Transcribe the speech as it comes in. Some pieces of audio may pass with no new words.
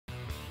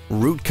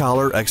Root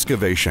collar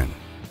excavation.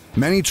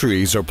 Many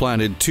trees are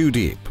planted too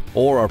deep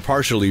or are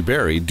partially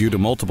buried due to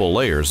multiple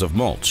layers of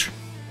mulch.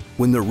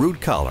 When the root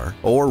collar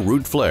or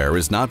root flare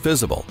is not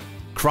visible,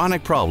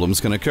 chronic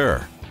problems can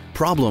occur.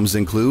 Problems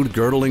include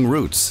girdling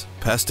roots,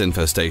 pest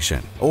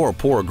infestation, or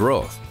poor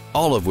growth,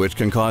 all of which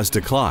can cause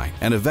decline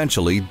and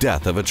eventually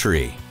death of a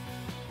tree.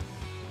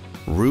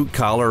 Root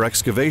collar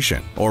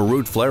excavation or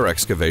root flare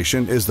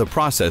excavation is the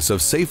process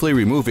of safely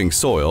removing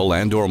soil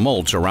and/or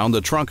mulch around the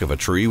trunk of a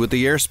tree with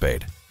the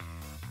AirSpade.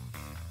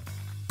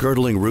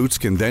 Girdling roots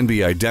can then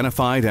be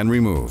identified and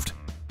removed.